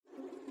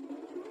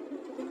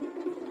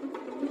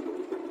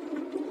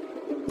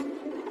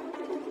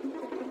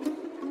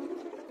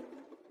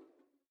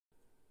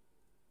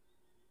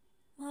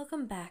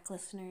back,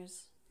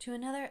 listeners, to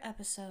another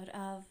episode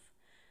of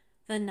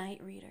The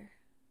Night Reader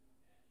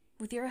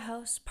with your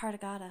host,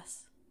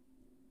 Partagadas.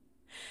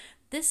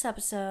 This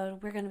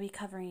episode, we're going to be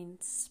covering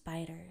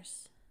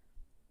spiders.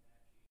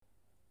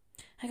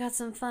 I got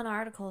some fun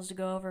articles to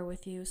go over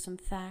with you, some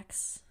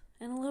facts,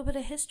 and a little bit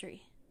of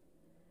history.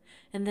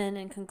 And then,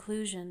 in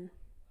conclusion,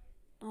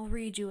 I'll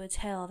read you a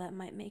tale that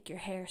might make your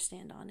hair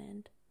stand on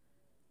end.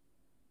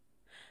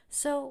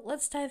 So,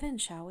 let's dive in,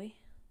 shall we?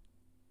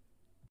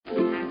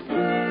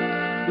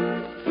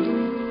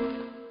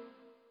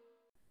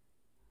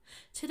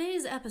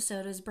 Today's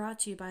episode is brought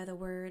to you by the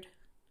word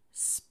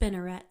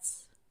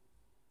spinnerets.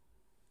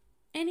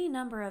 Any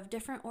number of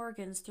different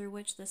organs through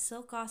which the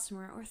silk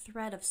gossamer or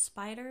thread of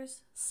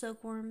spiders,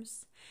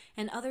 silkworms,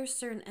 and other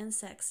certain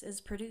insects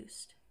is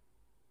produced.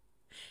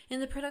 In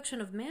the production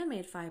of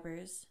man-made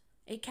fibers,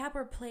 a cap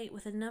or plate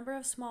with a number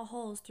of small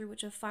holes through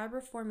which a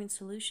fiber-forming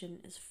solution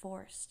is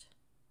forced.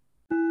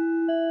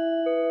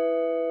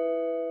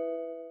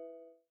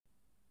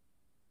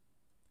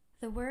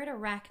 The word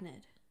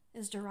arachnid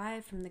is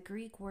derived from the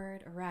Greek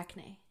word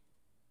arachne,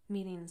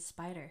 meaning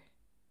spider.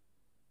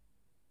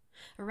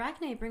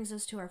 Arachne brings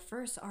us to our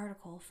first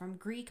article from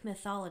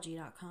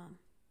GreekMythology.com.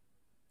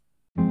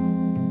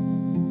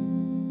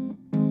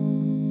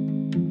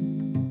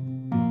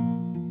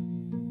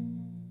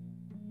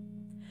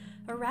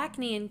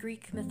 Arachne in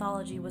Greek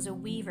mythology was a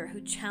weaver who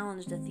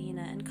challenged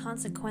Athena and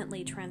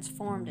consequently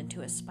transformed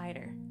into a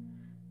spider.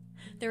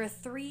 There are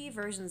 3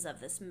 versions of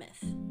this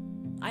myth.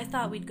 I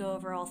thought we'd go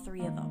over all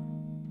 3 of them.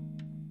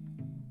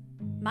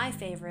 My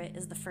favorite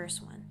is the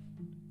first one.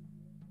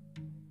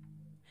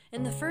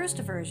 In the first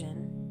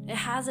version, it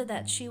has it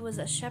that she was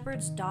a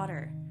shepherd's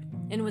daughter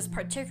and was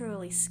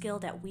particularly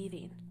skilled at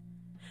weaving.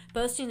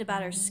 Boasting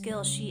about her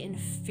skill, she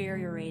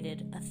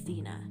infuriated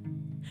Athena,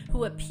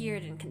 who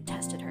appeared and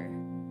contested her.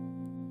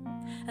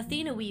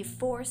 Athena weaved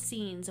 4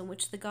 scenes in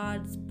which the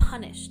gods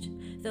punished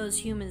those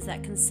humans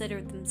that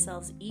considered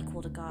themselves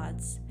equal to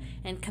gods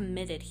and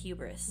committed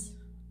hubris.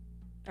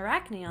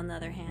 Arachne, on the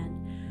other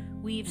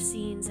hand, weaved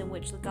scenes in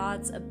which the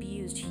gods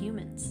abused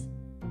humans.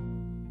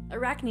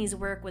 Arachne's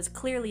work was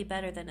clearly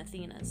better than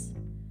Athena's.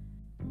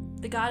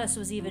 The goddess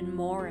was even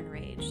more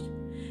enraged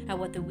at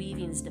what the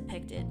weavings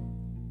depicted.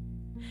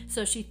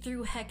 So she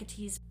threw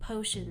Hecate's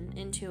potion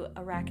into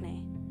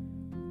Arachne,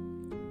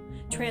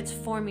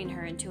 transforming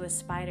her into a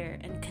spider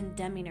and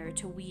condemning her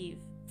to weave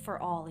for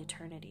all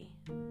eternity.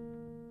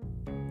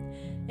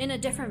 In a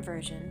different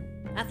version,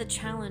 at the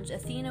challenge,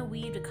 Athena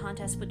weaved a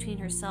contest between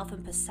herself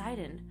and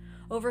Poseidon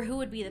over who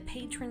would be the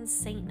patron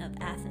saint of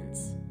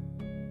Athens.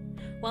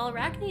 While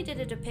Arachne did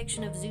a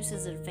depiction of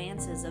Zeus's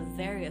advances of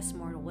various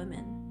mortal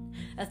women,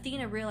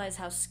 Athena realized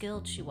how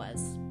skilled she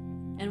was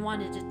and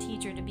wanted to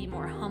teach her to be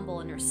more humble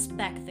and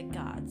respect the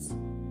gods.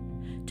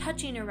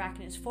 Touching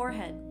Arachne's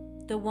forehead,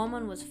 the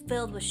woman was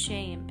filled with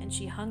shame and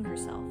she hung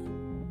herself.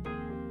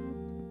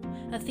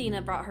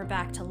 Athena brought her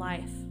back to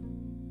life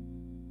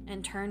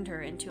and turned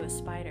her into a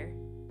spider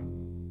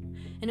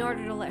in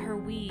order to let her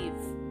weave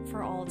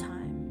for all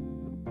time.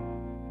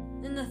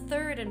 In the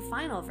third and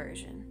final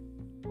version,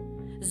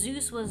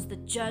 Zeus was the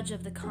judge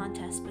of the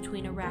contest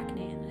between Arachne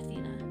and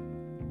Athena.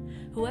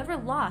 Whoever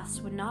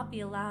lost would not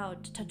be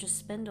allowed to touch a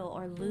spindle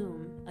or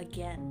loom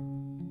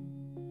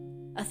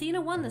again.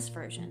 Athena won this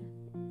version,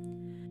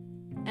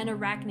 and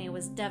Arachne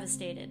was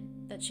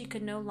devastated that she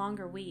could no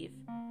longer weave.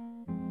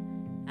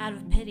 Out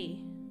of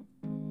pity,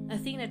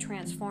 Athena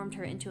transformed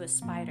her into a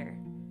spider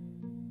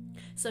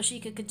so she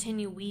could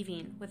continue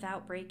weaving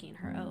without breaking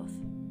her oath.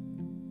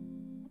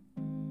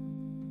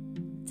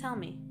 Tell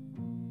me,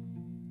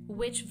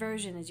 which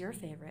version is your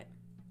favorite?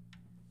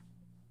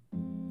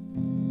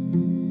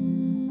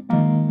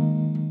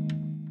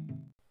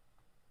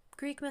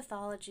 Greek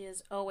mythology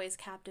has always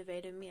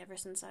captivated me ever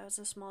since I was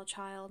a small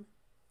child.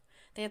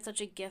 They had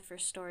such a gift for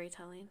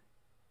storytelling.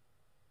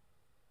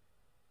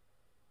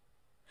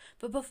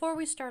 But before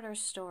we start our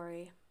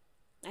story,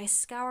 I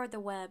scoured the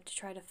web to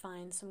try to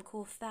find some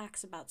cool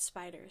facts about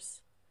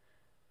spiders.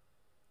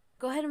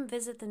 Go ahead and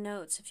visit the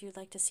notes if you'd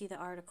like to see the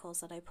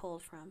articles that I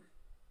pulled from.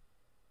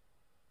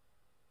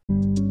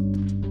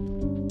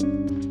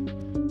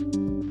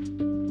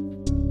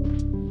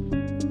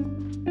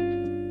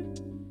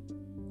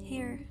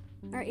 Here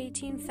are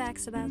 18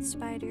 facts about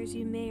spiders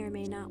you may or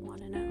may not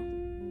want to know.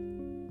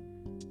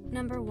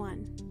 Number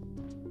 1.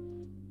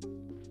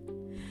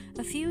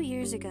 A few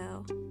years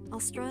ago,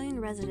 Australian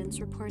residents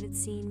reported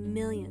seeing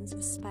millions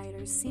of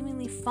spiders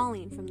seemingly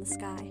falling from the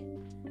sky.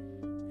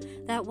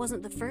 That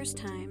wasn't the first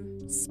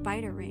time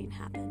spider rain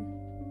happened,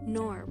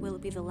 nor will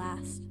it be the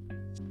last.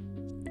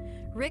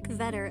 Rick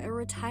Vetter, a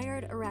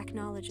retired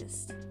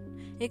arachnologist,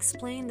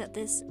 explained that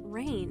this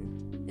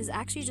rain is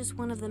actually just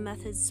one of the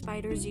methods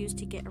spiders use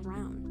to get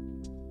around.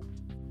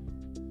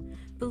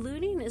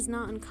 Ballooning is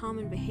not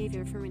uncommon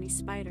behavior for many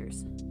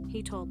spiders,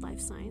 he told Life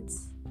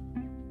Science.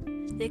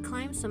 They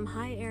climb some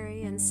high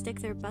area and stick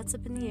their butts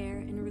up in the air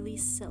and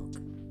release silk.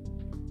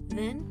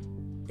 Then,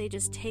 they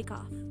just take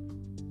off.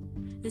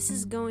 This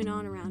is going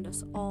on around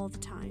us all the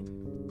time.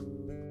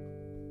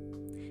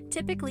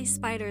 Typically,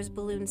 spiders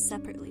balloon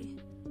separately,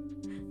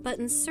 but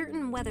in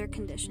certain weather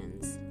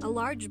conditions, a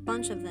large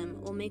bunch of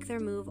them will make their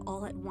move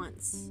all at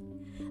once,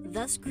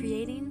 thus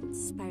creating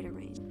spider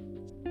rain.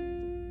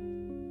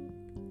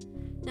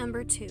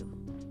 Number 2.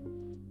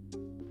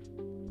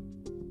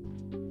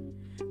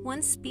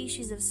 One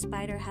species of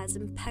spider has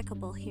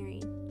impeccable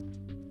hearing,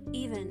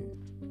 even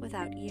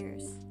without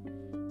ears.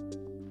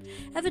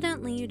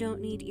 Evidently, you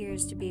don't need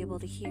ears to be able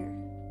to hear.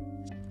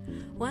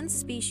 One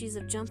species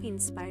of jumping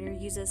spider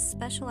uses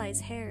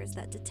specialized hairs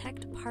that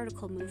detect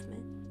particle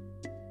movement.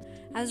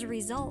 As a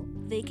result,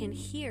 they can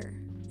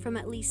hear from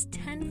at least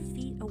 10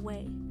 feet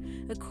away,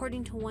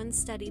 according to one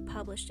study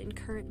published in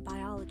Current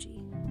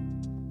Biology.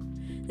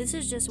 This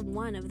is just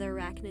one of the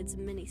arachnid's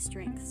many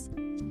strengths.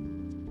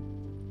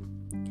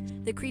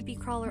 The creepy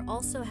crawler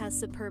also has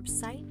superb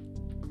sight,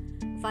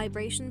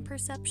 vibration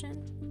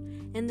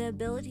perception, and the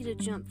ability to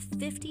jump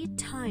 50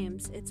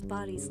 times its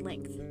body's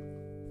length.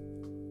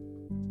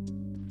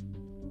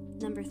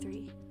 Number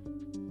 3.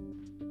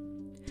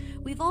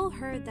 We've all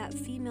heard that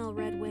female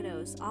red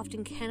widows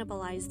often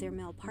cannibalize their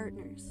male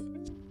partners.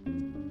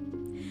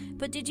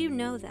 But did you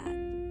know that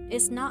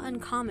it's not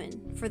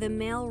uncommon for the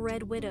male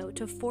red widow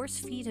to force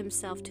feed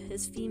himself to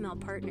his female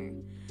partner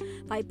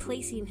by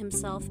placing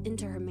himself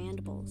into her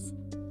mandibles?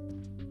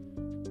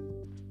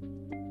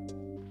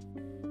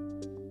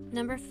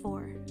 Number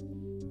 4.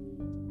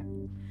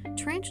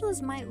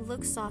 Tarantulas might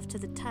look soft to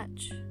the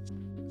touch.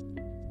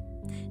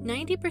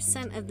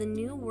 90% of the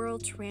New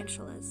World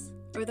tarantulas,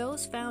 or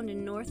those found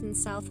in North and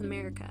South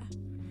America,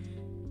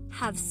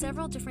 have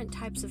several different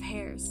types of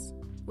hairs,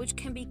 which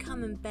can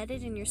become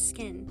embedded in your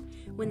skin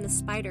when the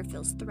spider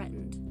feels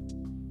threatened.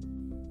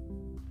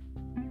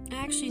 I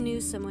actually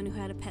knew someone who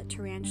had a pet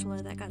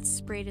tarantula that got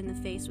sprayed in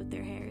the face with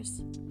their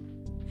hairs.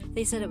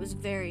 They said it was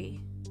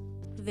very,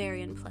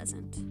 very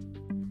unpleasant.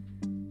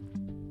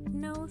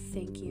 No,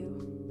 thank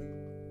you.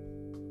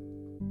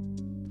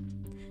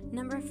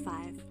 Number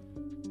 5.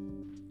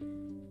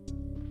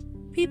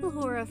 People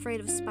who are afraid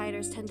of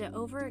spiders tend to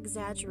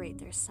over-exaggerate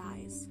their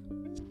size.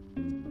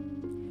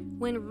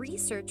 When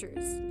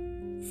researchers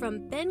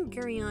from Ben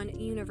Gurion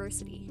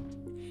University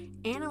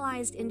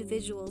analyzed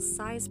individuals'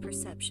 size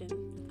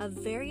perception of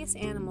various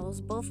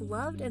animals both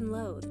loved and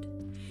loathed,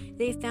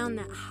 they found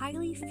that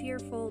highly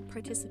fearful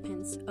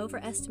participants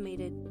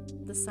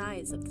overestimated the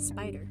size of the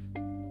spider.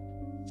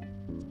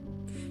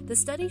 The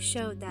study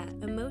showed that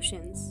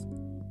emotions,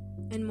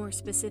 and more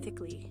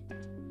specifically,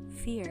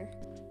 fear,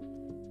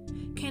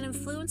 can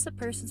influence a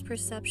person's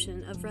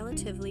perception of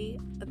relatively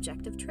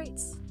objective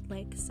traits,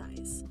 like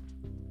size.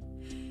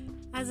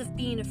 As if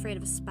being afraid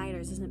of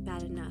spiders isn't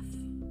bad enough,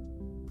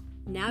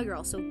 now you're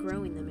also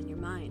growing them in your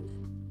mind.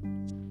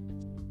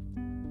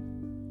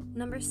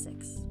 Number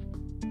 6.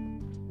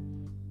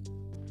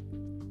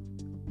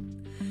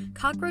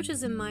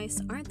 Cockroaches and mice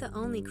aren't the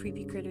only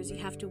creepy critters you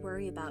have to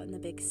worry about in the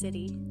big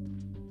city.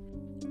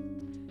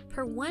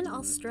 Per one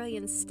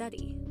Australian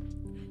study,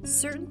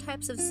 certain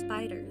types of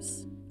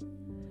spiders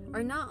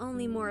are not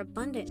only more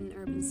abundant in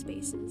urban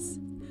spaces,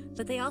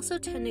 but they also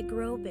tend to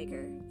grow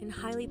bigger in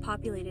highly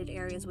populated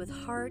areas with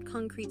hard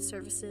concrete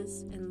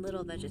surfaces and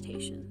little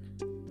vegetation.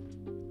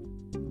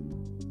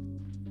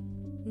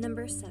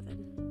 Number 7.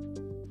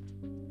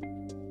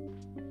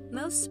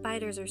 Most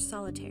spiders are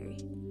solitary,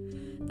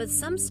 but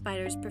some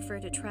spiders prefer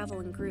to travel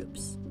in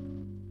groups.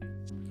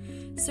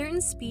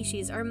 Certain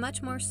species are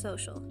much more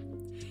social,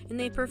 and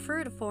they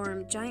prefer to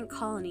form giant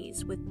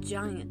colonies with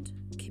giant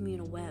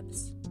communal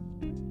webs.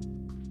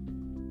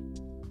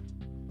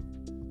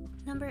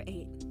 Number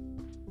 8.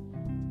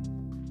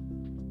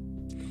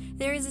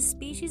 There is a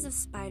species of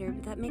spider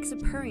that makes a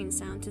purring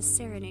sound to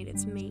serenade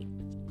its mate.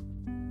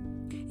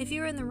 If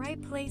you are in the right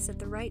place at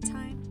the right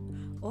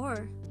time,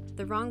 or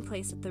the wrong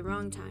place at the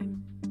wrong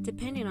time,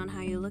 depending on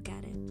how you look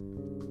at it,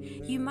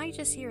 you might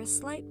just hear a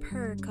slight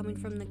purr coming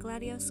from the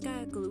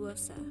Gladiosca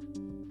gluosa.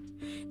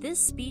 This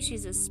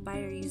species of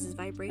spider uses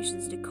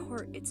vibrations to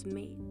court its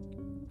mate,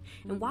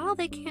 and while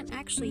they can't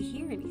actually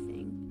hear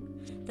anything,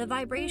 the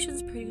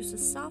vibrations produce a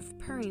soft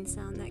purring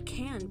sound that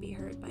can be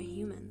heard by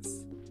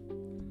humans.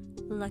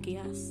 Lucky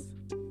us.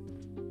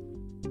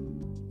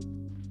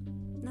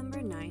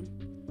 Number 9.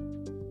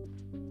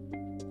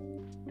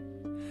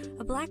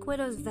 A black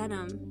widow's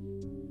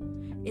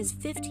venom is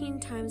 15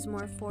 times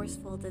more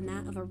forceful than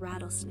that of a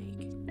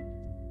rattlesnake.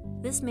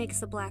 This makes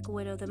the black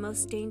widow the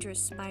most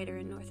dangerous spider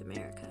in North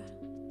America.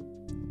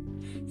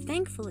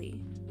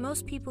 Thankfully,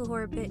 most people who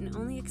are bitten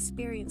only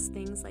experience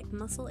things like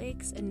muscle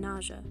aches and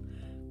nausea,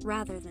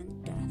 rather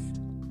than death.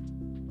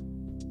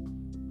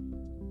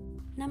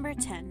 Number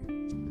 10.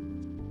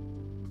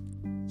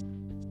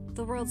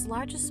 The world's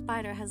largest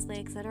spider has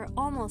legs that are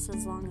almost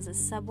as long as a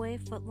Subway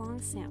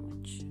foot-long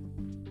sandwich.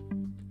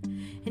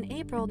 In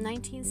April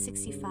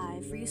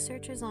 1965,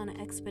 researchers on an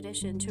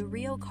expedition to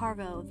Rio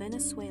Carvo,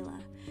 Venezuela,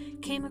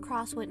 came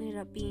across what ended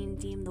up being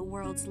deemed the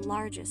world's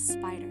largest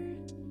spider.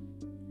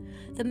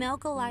 The male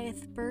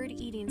Goliath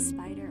bird-eating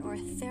spider, or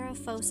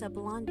Theraphosa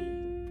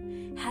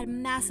blondi, had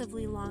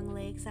massively long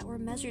legs that were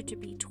measured to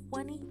be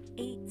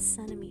 28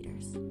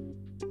 centimeters.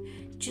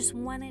 just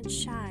 1 inch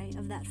shy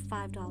of that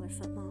 $5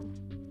 footlong.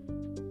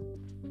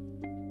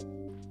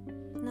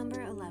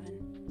 Number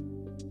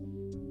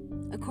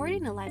 11.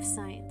 According to Life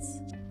Science,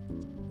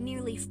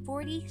 nearly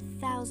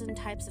 40,000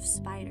 types of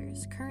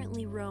spiders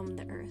currently roam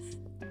the earth.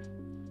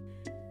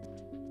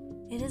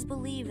 It is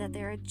believed that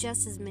there are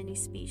just as many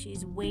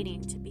species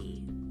waiting to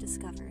be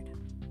discovered.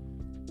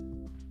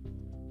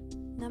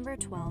 Number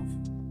 12.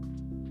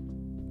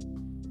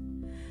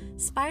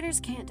 Spiders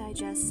can't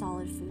digest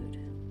solid food.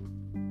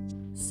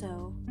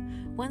 So,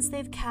 once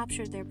they've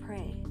captured their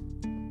prey,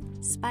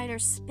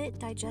 spiders spit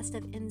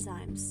digestive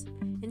enzymes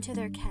into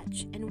their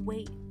catch and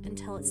wait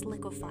until it's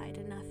liquefied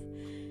enough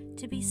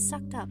to be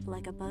sucked up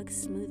like a bug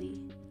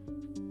smoothie.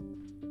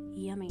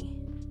 Yummy.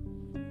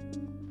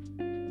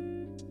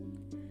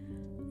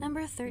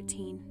 Number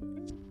 13.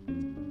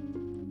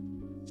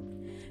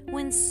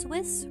 When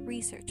Swiss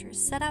researchers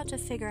set out to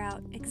figure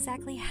out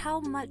exactly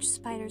how much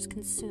spiders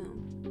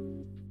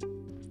consume,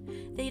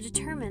 they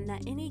determined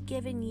that any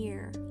given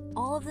year,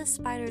 all of the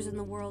spiders in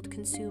the world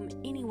consume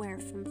anywhere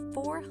from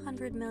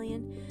 400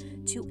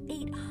 million to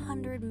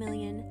 800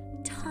 million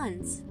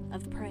tons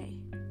of prey.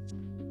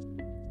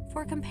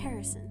 For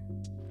comparison,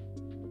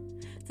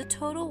 the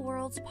total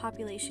world's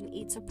population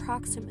eats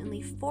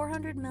approximately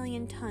 400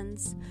 million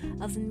tons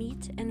of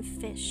meat and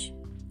fish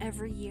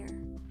every year.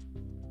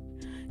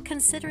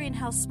 Considering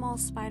how small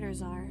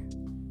spiders are,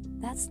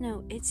 that's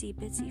no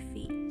itsy-bitsy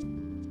feat.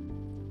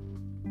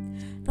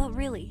 But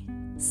really,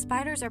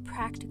 spiders are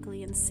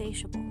practically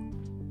insatiable.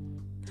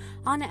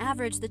 On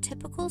average, the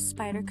typical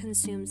spider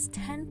consumes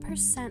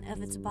 10%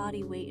 of its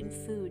body weight in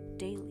food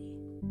daily.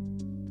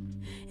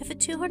 If a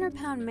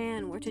 200-pound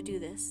man were to do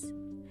this,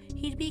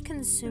 he'd be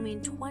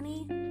consuming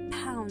 20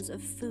 pounds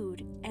of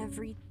food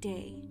every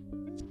day.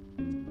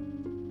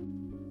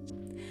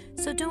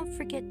 So don't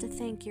forget to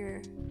thank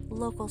your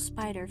local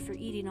spider for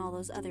eating all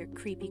those other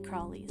creepy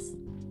crawlies.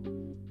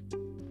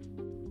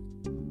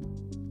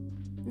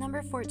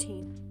 Number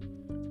 14.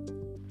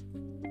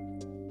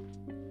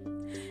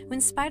 When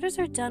spiders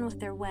are done with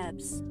their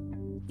webs,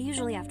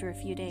 usually after a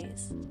few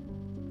days,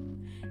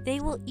 they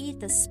will eat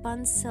the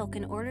spun silk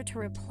in order to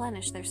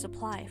replenish their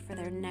supply for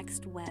their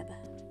next web.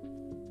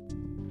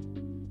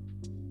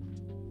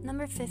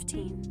 Number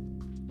 15.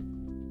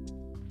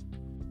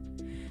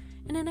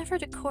 In an effort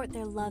to court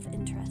their love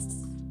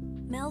interests,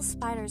 male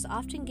spiders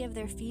often give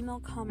their female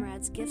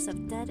comrades gifts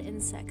of dead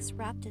insects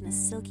wrapped in a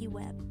silky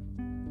web.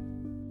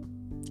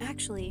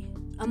 Actually,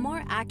 a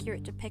more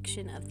accurate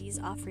depiction of these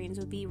offerings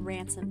would be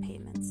ransom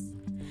payments,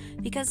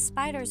 because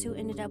spiders who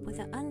ended up with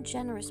an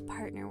ungenerous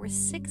partner were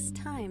 6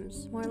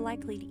 times more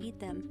likely to eat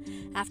them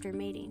after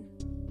mating,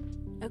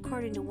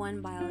 according to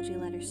one biology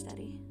letter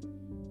study.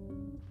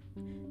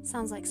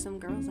 Sounds like some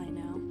girls I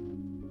know.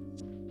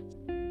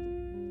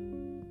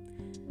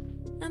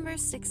 Number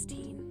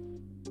 16.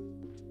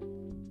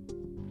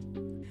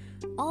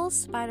 All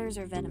spiders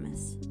are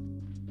venomous,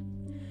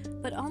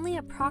 but only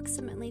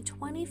approximately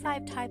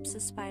 25 types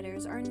of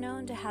spiders are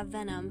known to have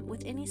venom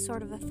with any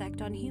sort of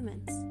effect on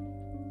humans.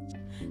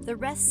 The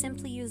rest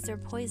simply use their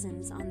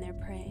poisons on their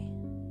prey.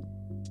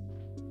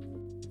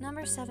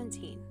 Number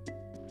 17.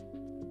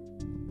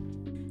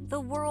 The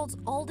world's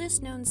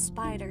oldest known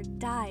spider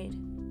died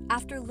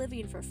after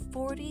living for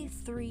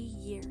 43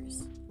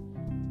 years.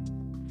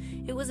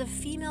 It was a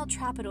female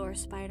trapdoor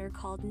spider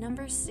called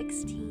number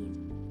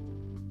 16.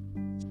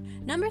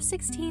 Number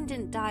 16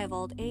 didn't die of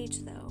old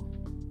age, though,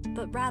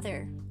 but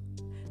rather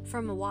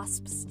from a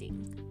wasp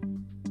sting.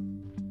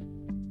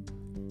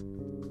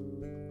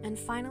 And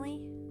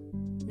finally,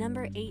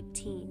 number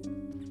 18.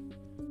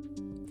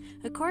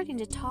 According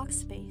to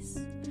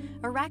Talkspace,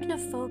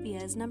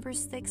 arachnophobia is number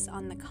 6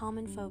 on the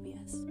common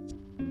phobias.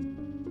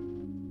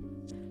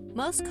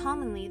 Most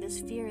commonly,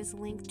 this fear is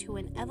linked to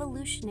an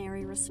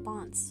evolutionary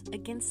response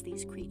against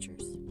these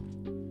creatures,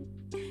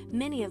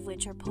 many of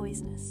which are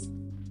poisonous.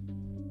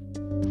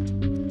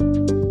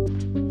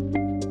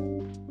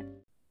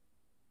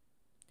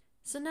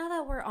 So now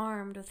that we're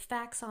armed with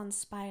facts on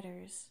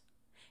spiders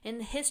and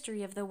the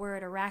history of the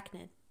word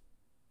arachnid,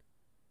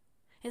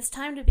 it's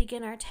time to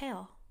begin our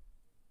tale.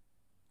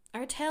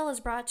 Our tale is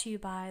brought to you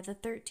by the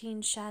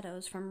 13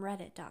 Shadows from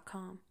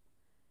Reddit.com.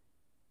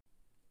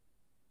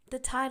 The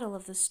title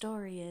of the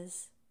story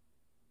is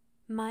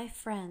My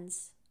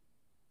Friends,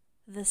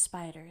 the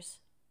Spiders.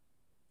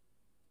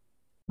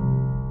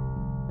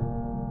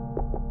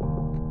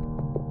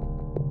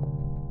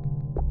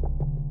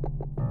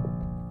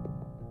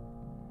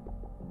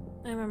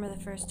 I remember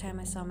the first time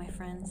I saw my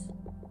friends.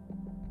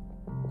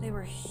 They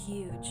were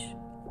huge,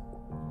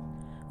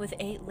 with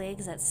 8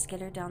 legs that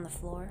skittered down the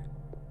floor.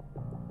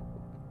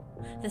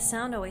 The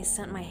sound always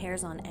sent my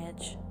hairs on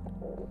edge,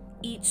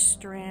 each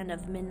strand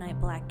of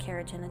midnight black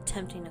keratin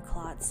attempting to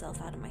claw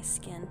itself out of my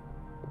skin.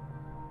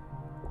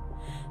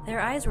 Their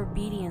eyes were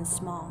beady and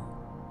small,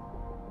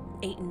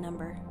 8 in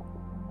number.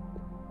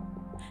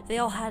 They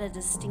all had a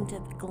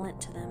distinctive glint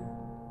to them,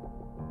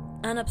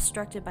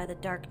 unobstructed by the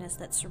darkness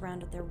that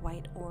surrounded their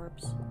white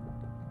orbs.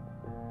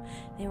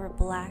 They were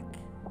black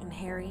and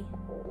hairy.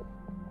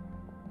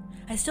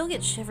 I still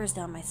get shivers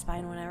down my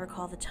spine when I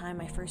recall the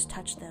time I first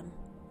touched them.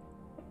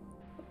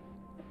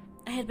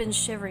 I had been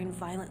shivering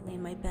violently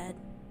in my bed.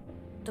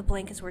 The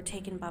blankets were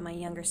taken by my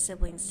younger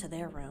siblings to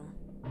their room,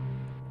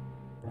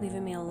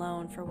 leaving me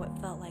alone for what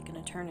felt like an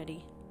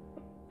eternity.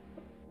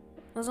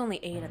 I was only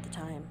 8 at the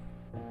time.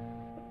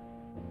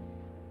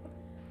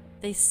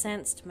 They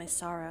sensed my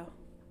sorrow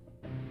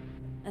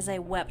as I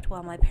wept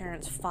while my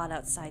parents fought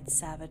outside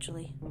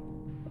savagely.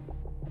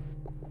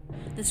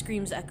 The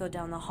screams echoed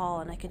down the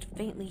hall, and I could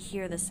faintly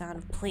hear the sound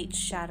of plates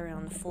shattering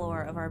on the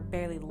floor of our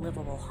barely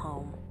livable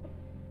home.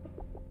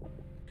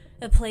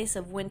 A place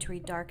of wintry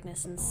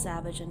darkness and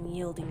savage,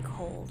 unyielding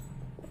cold.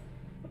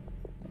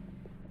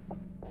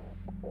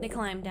 They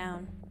climbed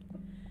down,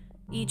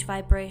 each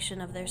vibration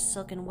of their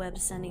silken web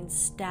sending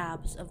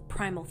stabs of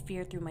primal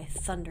fear through my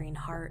thundering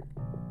heart.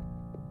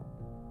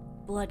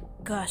 Blood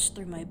gushed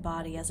through my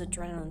body as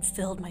adrenaline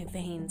filled my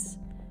veins,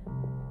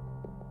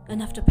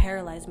 enough to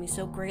paralyze me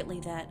so greatly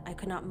that I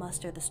could not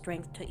muster the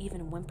strength to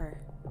even whimper,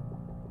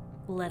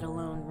 let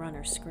alone run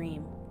or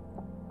scream.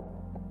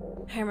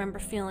 I remember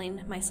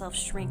feeling myself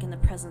shrink in the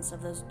presence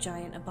of those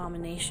giant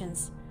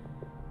abominations,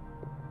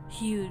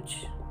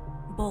 huge,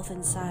 both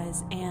in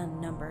size and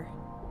number.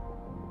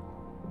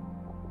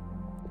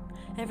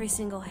 Every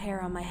single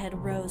hair on my head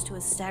rose to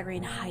a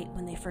staggering height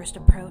when they first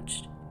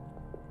approached.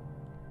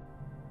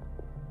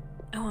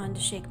 I wanted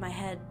to shake my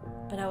head,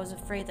 but I was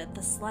afraid that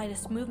the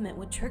slightest movement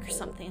would trigger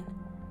something.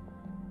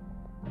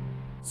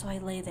 So I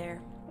lay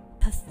there,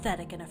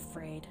 pathetic and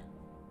afraid.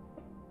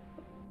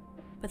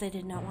 But they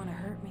did not want to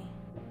hurt me.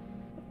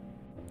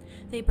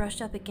 They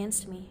brushed up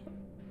against me,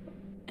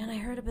 and I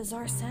heard a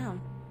bizarre sound,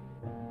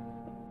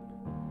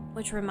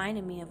 which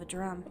reminded me of a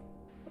drum,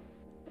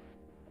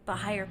 but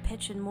higher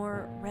pitch and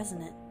more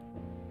resonant.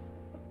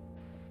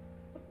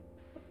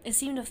 It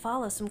seemed to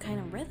follow some kind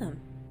of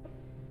rhythm,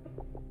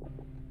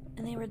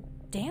 and they were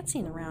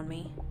dancing around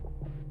me.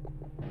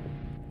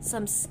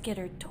 Some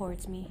skittered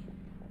towards me,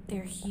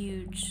 their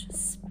huge,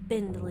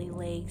 spindly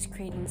legs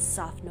creating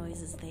soft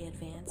noises as they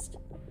advanced,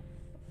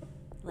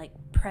 like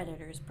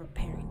predators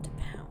preparing to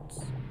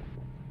pounce.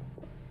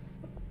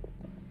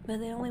 But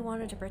they only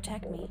wanted to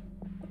protect me.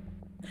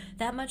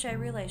 That much I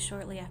realized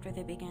shortly after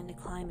they began to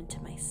climb into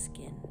my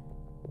skin.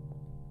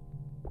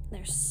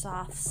 Their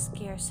soft,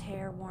 scarce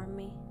hair warmed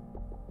me,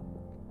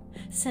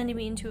 sending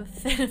me into a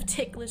fit of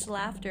ticklish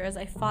laughter as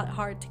I fought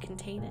hard to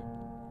contain it.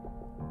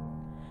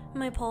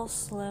 My pulse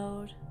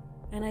slowed,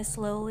 and I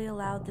slowly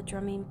allowed the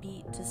drumming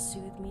beat to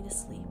soothe me to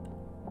sleep.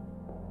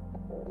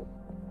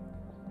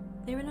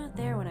 They were not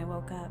there when I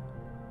woke up,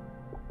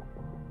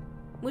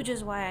 which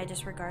is why I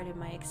disregarded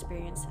my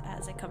experience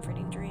as a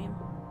comforting dream.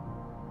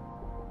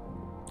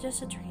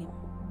 Just a dream.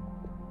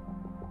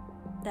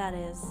 That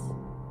is,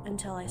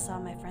 until I saw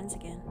my friends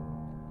again.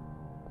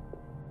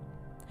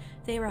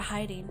 They were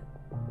hiding,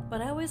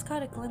 but I always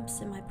caught a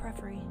glimpse in my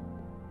periphery.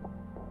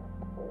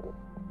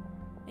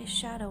 A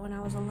shadow when I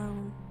was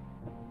alone.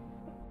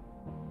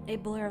 A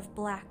blur of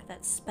black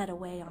that sped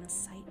away on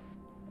sight.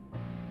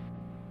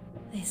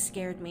 They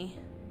scared me.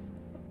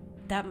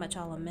 That much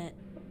I'll admit.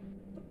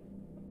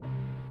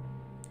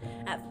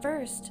 At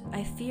first,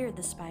 I feared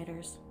the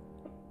spiders.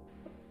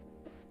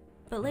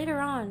 But later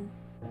on,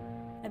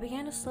 I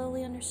began to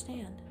slowly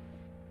understand.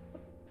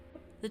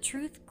 The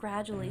truth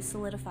gradually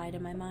solidified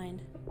in my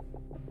mind.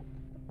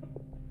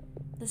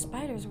 The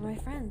spiders were my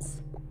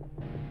friends.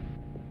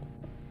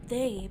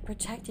 They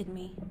protected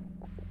me.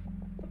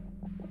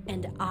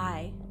 And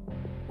I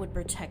would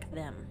protect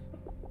them.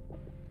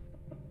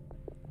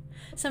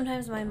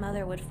 Sometimes my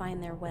mother would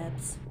find their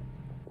webs.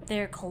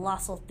 Their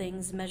colossal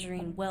things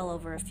measuring well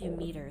over a few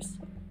meters.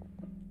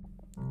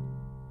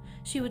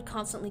 She would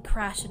constantly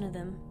crash into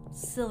them,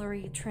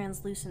 silvery,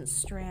 translucent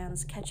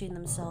strands catching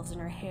themselves in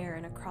her hair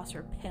and across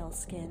her pale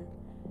skin.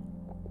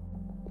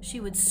 She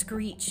would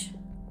screech,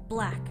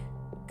 black,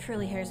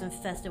 curly hairs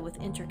infested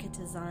with intricate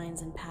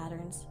designs and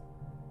patterns.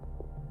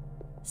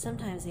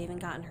 Sometimes they even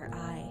got in her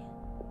eye.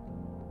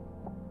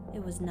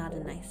 It was not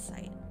a nice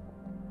sight.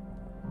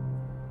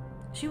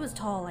 She was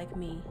tall like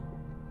me,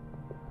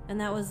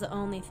 and that was the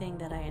only thing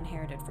that I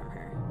inherited from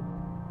her.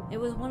 It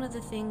was one of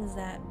the things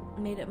that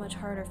made it much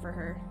harder for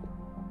her,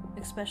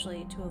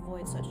 especially to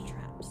avoid such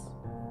traps.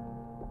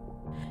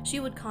 She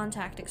would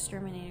contact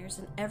exterminators,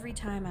 and every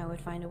time I would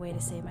find a way to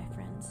save my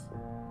friends.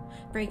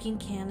 Breaking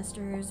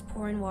canisters,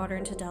 pouring water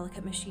into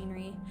delicate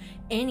machinery,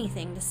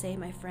 anything to save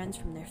my friends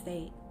from their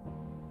fate.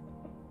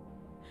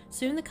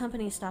 Soon the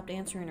company stopped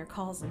answering her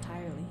calls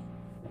entirely.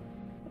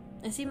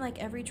 It seemed like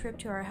every trip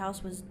to our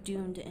house was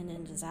doomed to end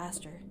in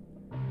disaster.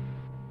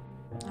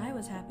 I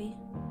was happy,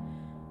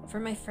 for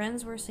my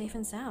friends were safe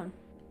and sound.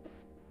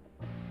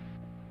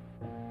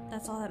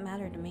 That's all that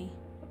mattered to me.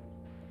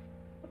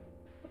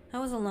 I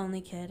was a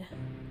lonely kid.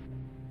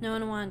 No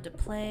one wanted to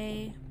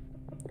play,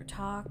 or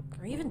talk,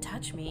 or even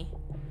touch me.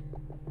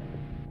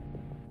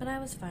 But I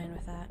was fine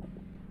with that.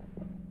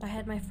 I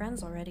had my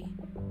friends already.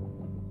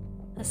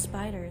 The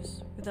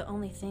spiders were the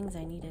only things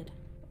I needed.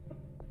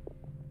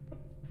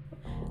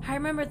 I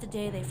remember the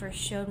day they first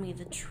showed me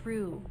the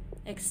true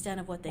extent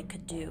of what they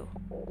could do,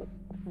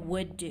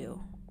 would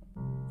do,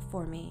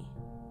 for me.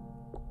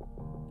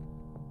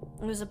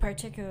 It was a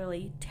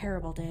particularly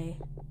terrible day.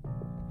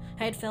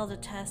 I had failed a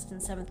test in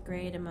 7th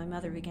grade and my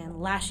mother began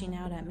lashing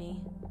out at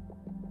me.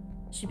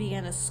 She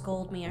began to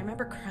scold me. I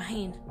remember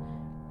crying,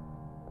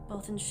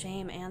 both in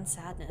shame and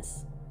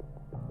sadness.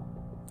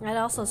 I'd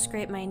also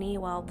scraped my knee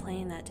while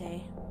playing that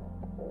day,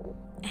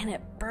 and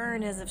it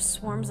burned as if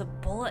swarms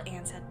of bullet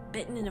ants had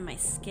bitten into my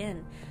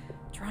skin,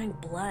 drawing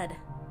blood.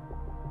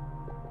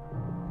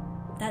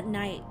 That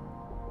night,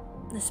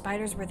 the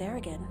spiders were there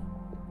again.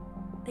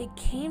 They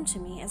came to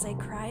me as I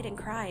cried and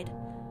cried.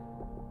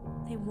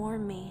 They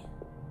warmed me,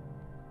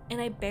 and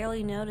I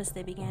barely noticed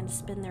they began to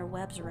spin their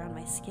webs around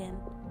my skin.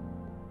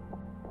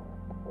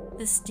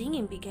 The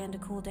stinging began to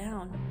cool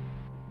down.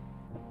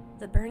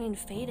 The burning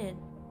faded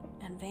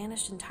and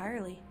vanished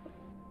entirely.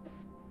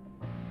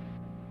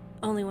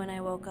 Only when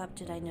I woke up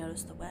did I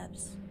notice the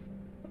webs.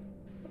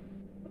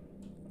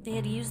 They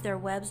had used their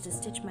webs to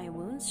stitch my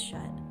wounds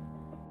shut,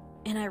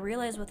 and I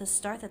realized with a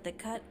start that the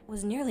cut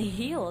was nearly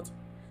healed.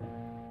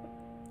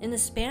 In the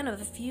span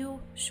of a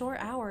few short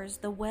hours,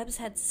 the webs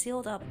had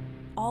sealed up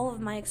all of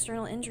my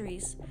external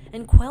injuries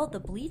and quelled the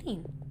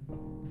bleeding.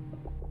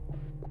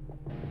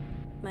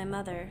 My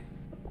mother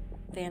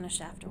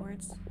vanished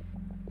afterwards.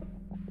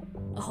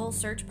 A whole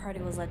search party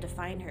was led to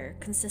find her,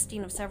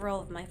 consisting of several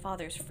of my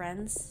father's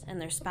friends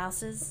and their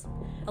spouses,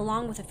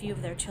 along with a few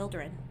of their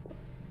children.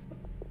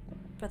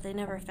 But they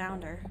never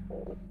found her.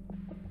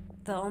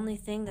 The only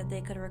thing that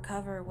they could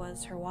recover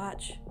was her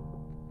watch,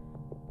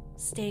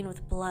 stained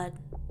with blood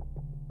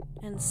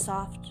and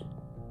soft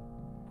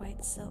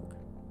white silk.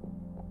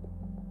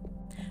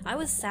 I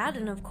was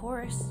saddened, of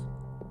course.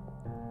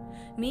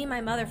 Me and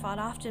my mother fought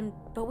often,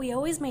 but we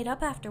always made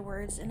up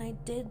afterwards, and I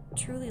did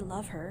truly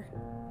love her.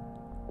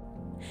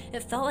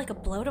 It felt like a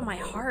blow to my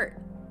heart,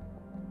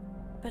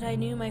 but I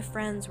knew my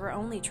friends were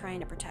only trying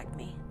to protect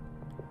me.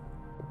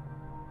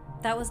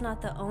 That was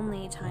not the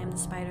only time the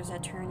spiders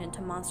had turned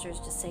into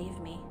monsters to save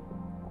me.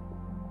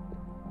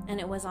 And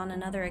it was on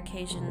another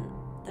occasion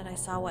that I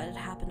saw what had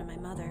happened to my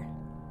mother.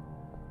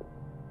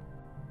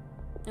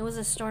 It was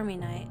a stormy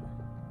night,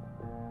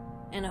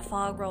 and a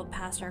fog rolled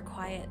past our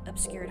quiet,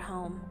 obscured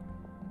home.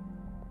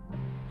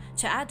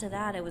 To add to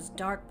that, it was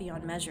dark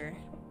beyond measure,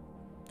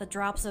 the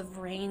drops of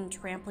rain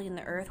trampling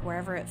the earth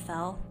wherever it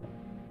fell.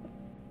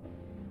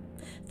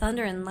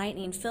 Thunder and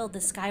lightning filled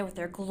the sky with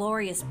their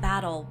glorious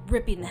battle,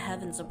 ripping the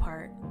heavens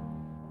apart.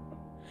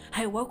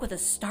 I awoke with a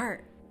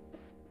start.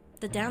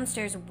 The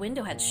downstairs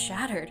window had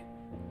shattered.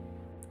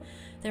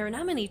 There were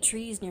not many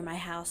trees near my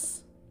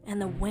house, and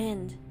the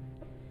wind,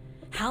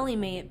 howling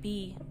may it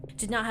be,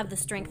 did not have the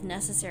strength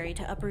necessary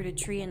to uproot a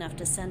tree enough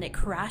to send it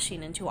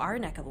crashing into our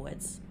neck of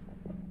woods.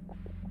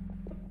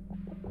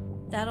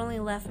 That only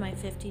left my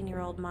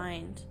 15-year-old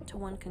mind to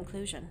one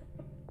conclusion.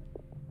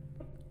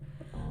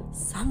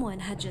 Someone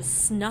had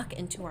just snuck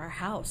into our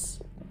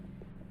house.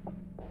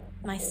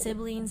 My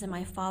siblings and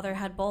my father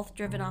had both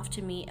driven off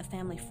to meet a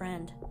family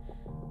friend.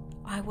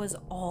 I was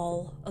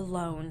all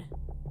alone,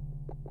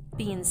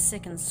 being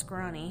sick and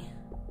scrawny.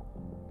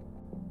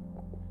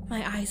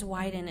 My eyes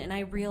widened and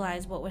I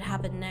realized what would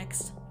happen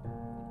next.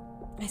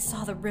 I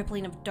saw the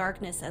rippling of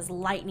darkness as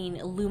lightning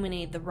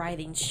illuminated the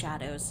writhing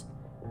shadows.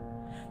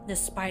 The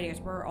spiders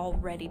were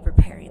already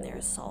preparing their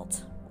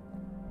assault.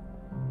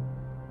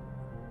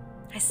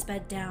 I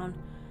sped down,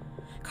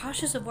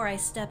 cautious of where I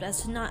stepped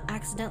as to not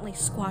accidentally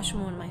squash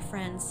one of my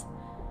friends.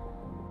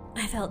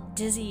 I felt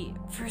dizzy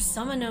for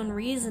some unknown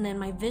reason and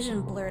my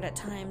vision blurred at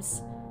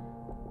times.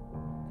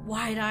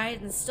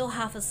 Wide-eyed and still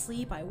half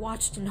asleep, I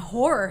watched in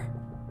horror.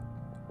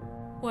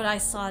 What I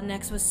saw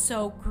next was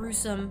so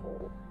gruesome,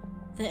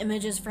 the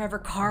image is forever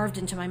carved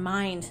into my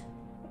mind.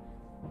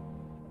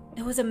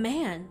 It was a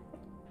man,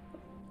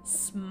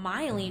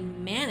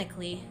 smiling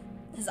manically.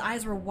 His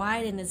eyes were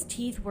wide and his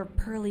teeth were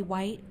pearly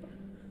white,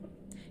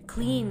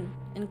 clean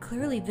and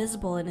clearly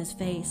visible in his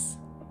face.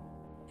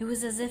 It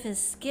was as if his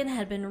skin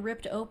had been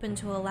ripped open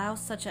to allow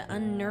such an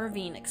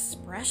unnerving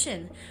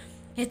expression.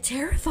 It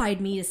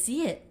terrified me to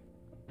see it.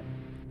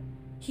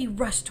 He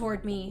rushed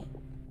toward me,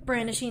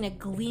 brandishing a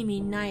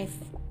gleaming knife,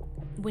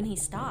 when he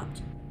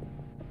stopped.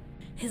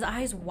 His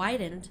eyes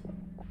widened,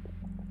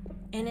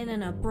 and in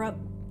an abrupt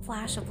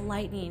flash of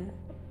lightning,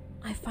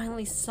 I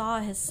finally saw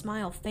his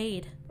smile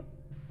fade.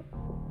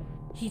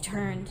 He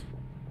turned,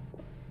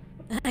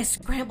 and I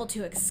scrambled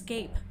to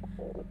escape,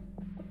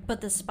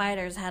 but the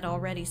spiders had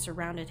already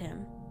surrounded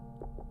him.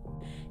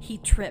 He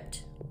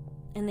tripped,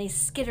 and they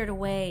skittered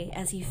away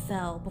as he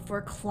fell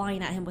before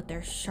clawing at him with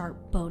their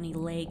sharp, bony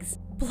legs.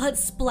 Blood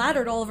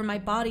splattered all over my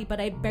body, but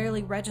I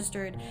barely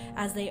registered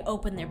as they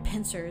opened their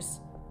pincers.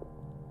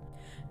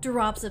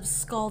 Drops of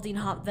scalding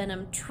hot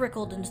venom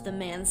trickled into the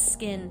man's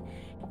skin,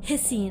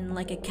 hissing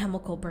like a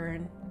chemical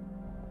burn.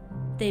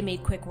 They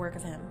made quick work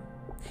of him,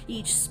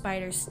 each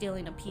spider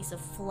stealing a piece of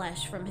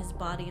flesh from his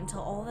body until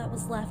all that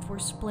was left were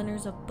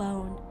splinters of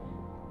bone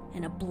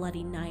and a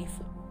bloody knife.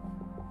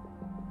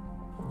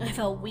 I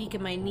felt weak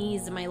in my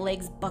knees and my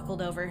legs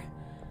buckled over.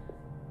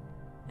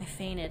 I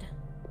fainted,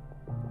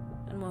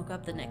 and woke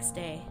up the next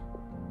day.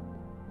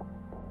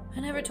 I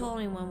never told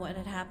anyone what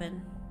had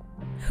happened.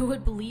 Who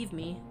would believe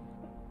me?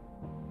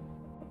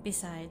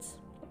 Besides,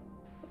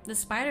 the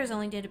spiders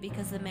only did it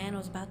because the man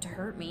was about to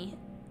hurt me.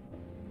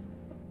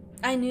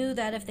 I knew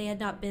that if they had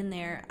not been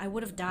there, I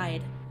would have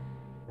died.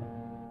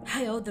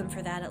 I owed them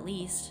for that, at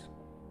least.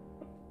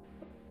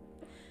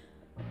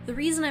 The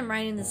reason I'm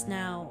writing this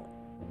now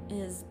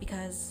is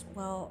because,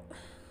 well,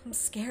 I'm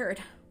scared.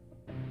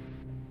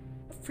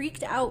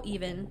 Freaked out,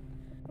 even.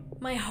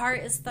 My heart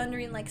is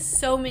thundering like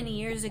so many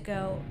years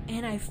ago,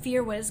 and I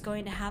fear what is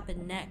going to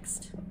happen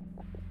next.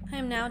 I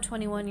am now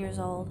 21 years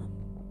old,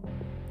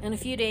 and a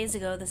few days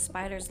ago the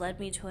spiders led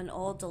me to an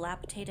old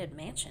dilapidated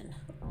mansion.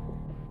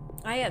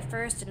 I at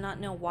first did not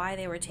know why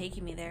they were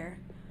taking me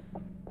there,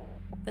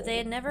 but they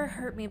had never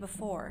hurt me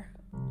before.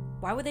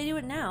 Why would they do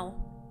it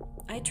now?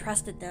 I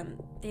trusted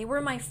them. They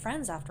were my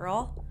friends, after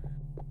all.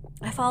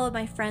 I followed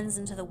my friends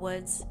into the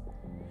woods.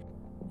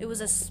 It was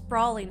a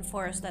sprawling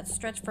forest that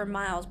stretched for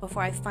miles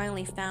before I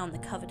finally found the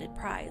coveted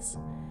prize.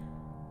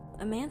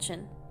 A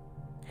mansion.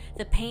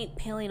 The paint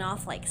peeling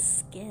off like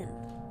skin.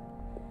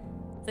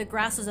 The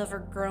grass was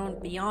overgrown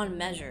beyond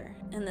measure,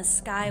 and the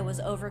sky was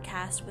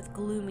overcast with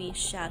gloomy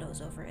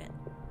shadows over it.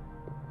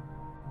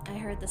 I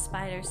heard the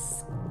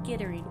spiders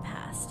skittering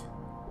past,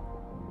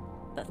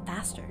 but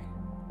faster.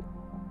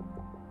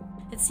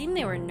 It seemed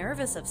they were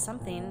nervous of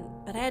something,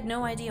 but I had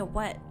no idea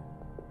what.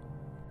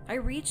 I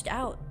reached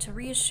out to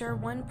reassure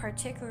one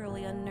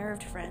particularly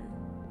unnerved friend,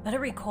 but it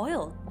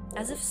recoiled,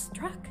 as if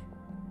struck.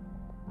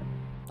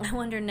 I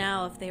wonder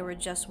now if they were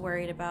just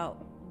worried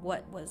about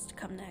what was to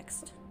come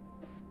next,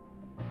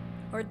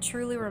 or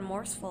truly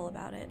remorseful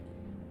about it.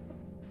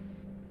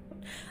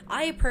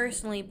 I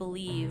personally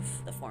believe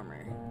the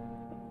former,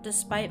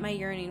 despite my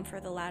yearning for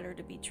the latter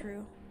to be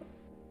true.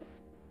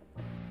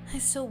 I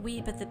still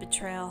weep at the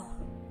betrayal,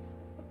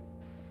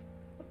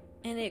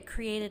 and it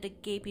created a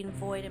gaping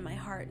void in my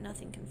heart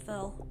nothing can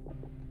fill.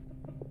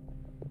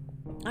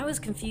 I was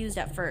confused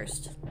at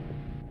first.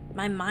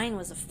 My mind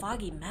was a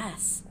foggy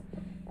mess.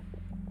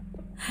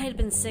 I had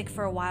been sick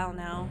for a while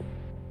now.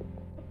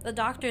 The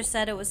doctor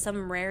said it was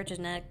some rare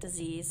genetic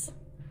disease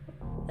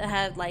that I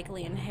had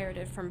likely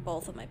inherited from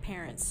both of my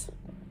parents.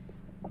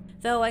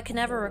 Though I can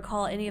never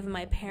recall any of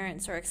my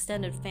parents or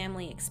extended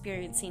family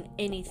experiencing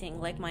anything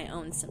like my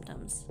own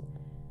symptoms.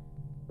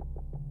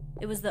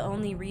 It was the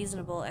only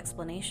reasonable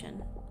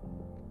explanation.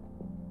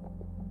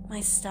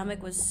 My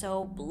stomach was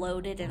so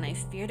bloated and I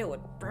feared it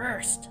would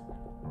burst.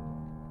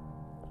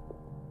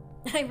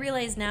 I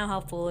realize now how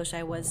foolish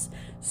I was,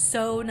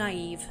 so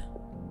naive.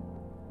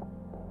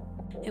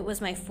 It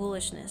was my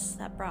foolishness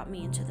that brought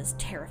me into this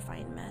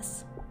terrifying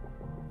mess.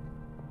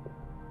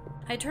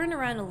 I turned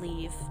around to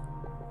leave,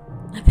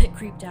 a bit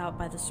creeped out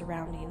by the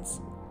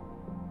surroundings,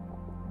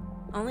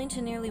 only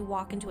to nearly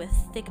walk into a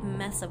thick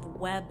mess of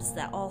webs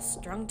that all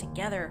strung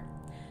together.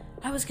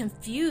 I was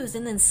confused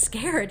and then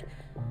scared.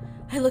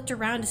 I looked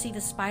around to see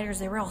the spiders.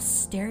 They were all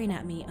staring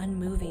at me,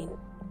 unmoving.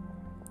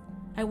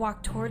 I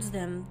walked towards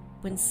them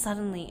when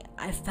suddenly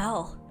I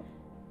fell.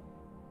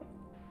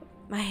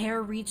 My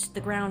hair reached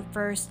the ground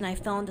first and I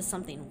fell into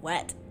something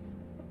wet.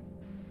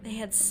 They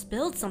had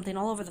spilled something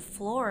all over the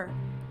floor,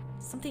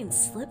 something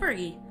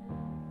slippery.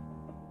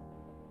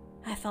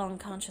 I fell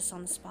unconscious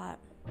on the spot.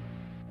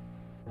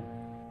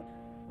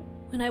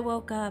 When I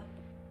woke up,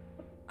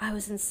 I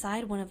was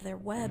inside one of their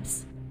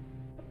webs.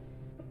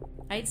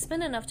 I'd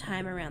spent enough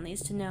time around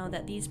these to know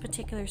that these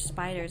particular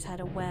spiders had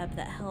a web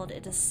that held a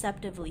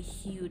deceptively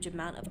huge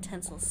amount of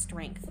tensile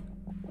strength.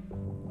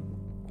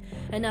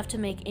 Enough to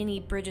make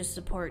any bridge of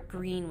support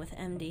green with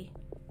envy.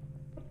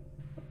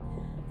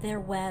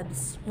 Their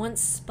webs, once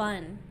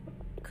spun,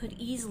 could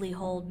easily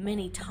hold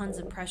many tons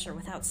of pressure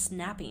without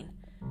snapping,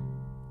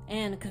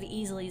 and could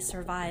easily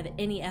survive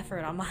any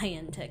effort on my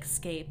end to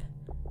escape.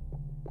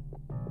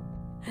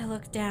 I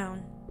looked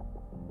down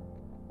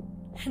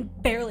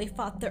and barely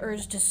fought the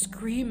urge to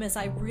scream as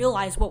I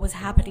realized what was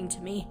happening to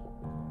me.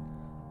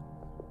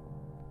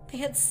 They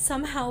had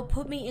somehow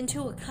put me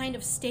into a kind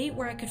of state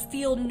where I could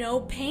feel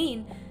no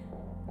pain,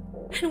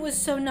 and was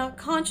so not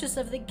conscious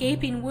of the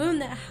gaping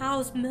wound that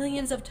housed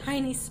millions of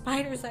tiny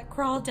spiders that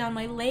crawled down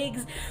my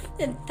legs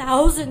in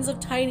thousands of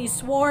tiny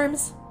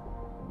swarms.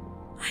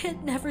 I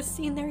had never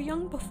seen their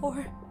young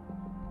before.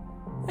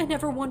 I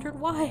never wondered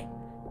why.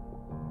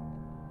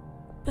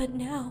 But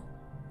now,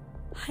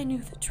 I knew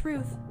the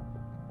truth.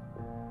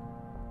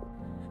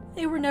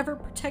 They were never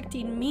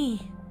protecting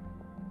me.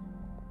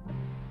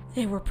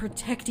 They were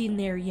protecting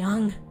their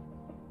young.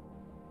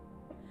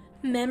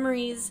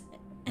 Memories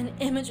and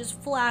images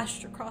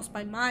flashed across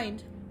my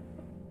mind.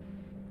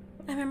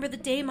 I remember the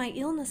day my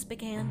illness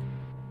began.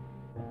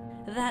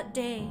 That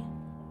day,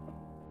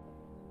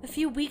 a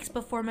few weeks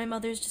before my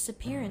mother's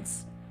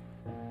disappearance,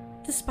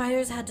 the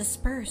spiders had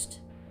dispersed,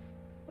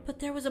 but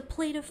there was a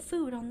plate of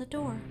food on the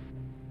door.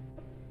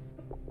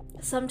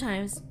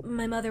 Sometimes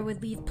my mother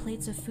would leave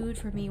plates of food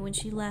for me when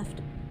she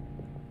left,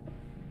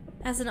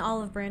 as an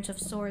olive branch of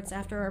sorts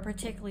after a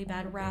particularly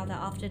bad row that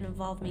often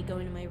involved me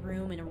going to my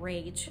room in a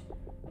rage.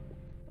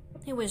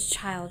 It was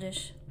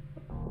childish.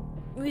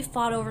 We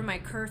fought over my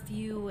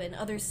curfew and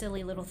other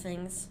silly little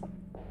things.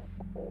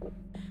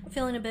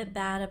 Feeling a bit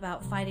bad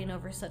about fighting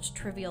over such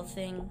trivial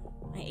thing,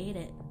 I ate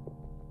it.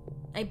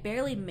 I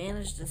barely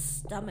managed to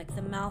stomach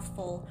the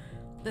mouthful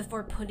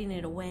before putting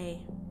it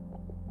away.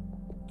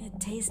 It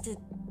tasted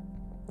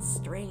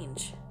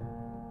strange.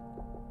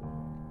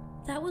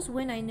 That was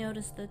when I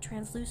noticed the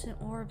translucent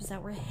orbs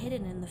that were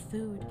hidden in the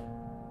food.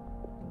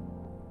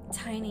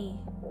 Tiny,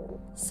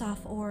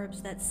 soft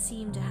orbs that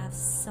seemed to have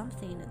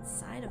something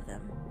inside of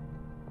them.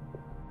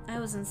 I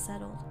was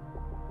unsettled,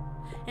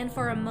 and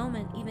for a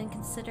moment even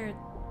considered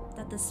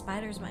that the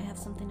spiders might have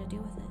something to do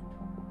with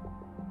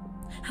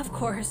it. Of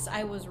course,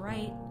 I was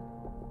right.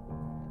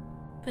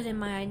 But in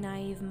my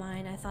naive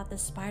mind, I thought the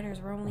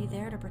spiders were only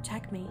there to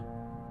protect me.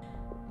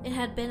 It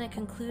had been a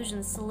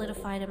conclusion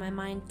solidified in my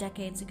mind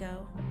decades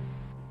ago,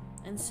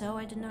 and so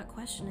I did not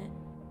question it.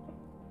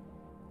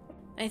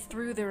 I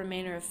threw the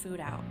remainder of food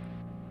out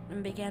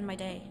and began my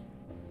day.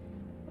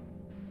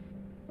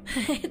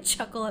 I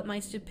chuckle at my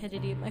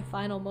stupidity in my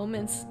final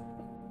moments.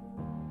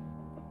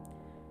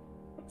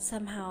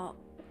 Somehow,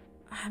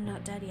 I'm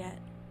not dead yet.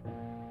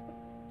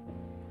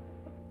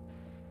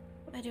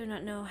 I do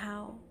not know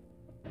how,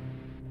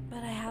 but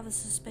I have a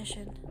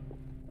suspicion.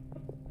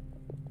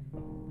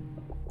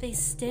 They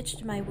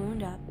stitched my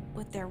wound up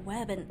with their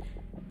web and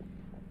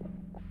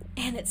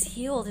it's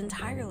healed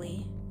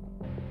entirely,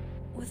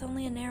 with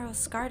only a narrow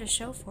scar to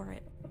show for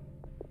it.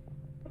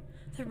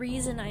 The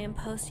reason I am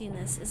posting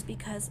this is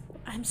because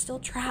I'm still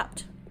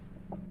trapped.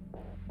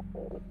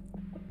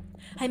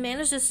 I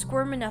managed to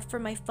squirm enough for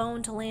my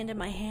phone to land in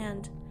my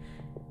hand,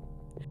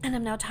 and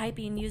I'm now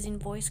typing using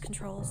voice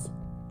controls.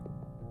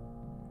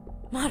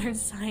 Modern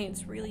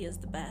science really is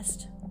the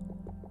best.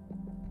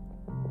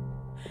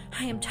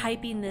 I am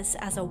typing this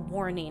as a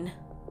warning.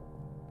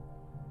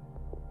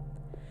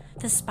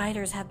 The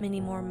spiders have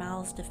many more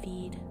mouths to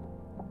feed,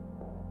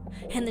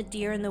 and the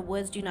deer in the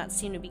woods do not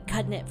seem to be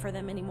cutting it for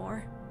them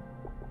anymore.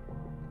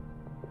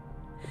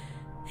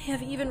 They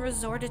have even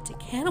resorted to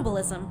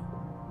cannibalism.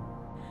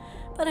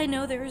 But I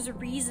know there is a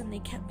reason they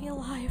kept me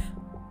alive.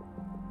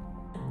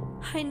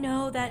 I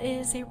know that it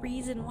is a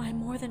reason why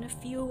more than a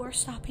few are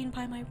stopping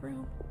by my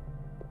room,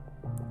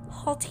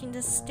 halting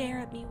to stare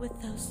at me with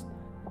those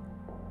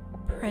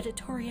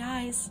predatory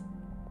eyes.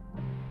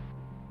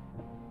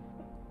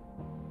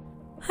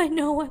 I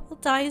know I will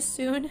die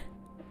soon.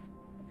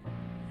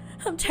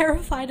 I'm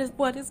terrified of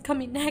what is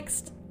coming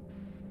next.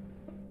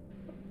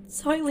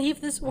 So I leave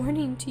this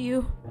warning to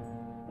you.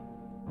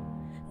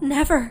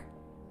 Never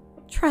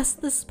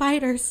trust the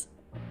spiders.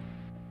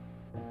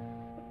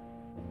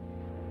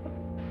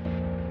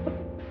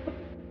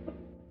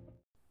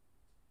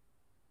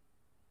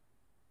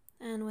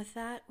 And with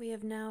that, we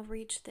have now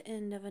reached the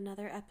end of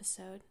another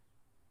episode.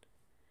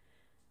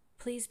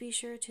 Please be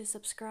sure to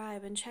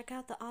subscribe and check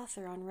out the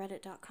author on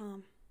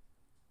reddit.com,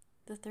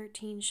 The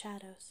 13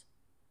 Shadows.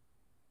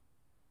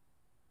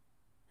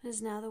 It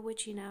is now the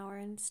witching hour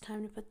and it's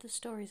time to put the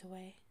stories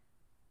away.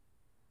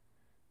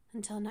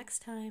 Until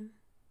next time.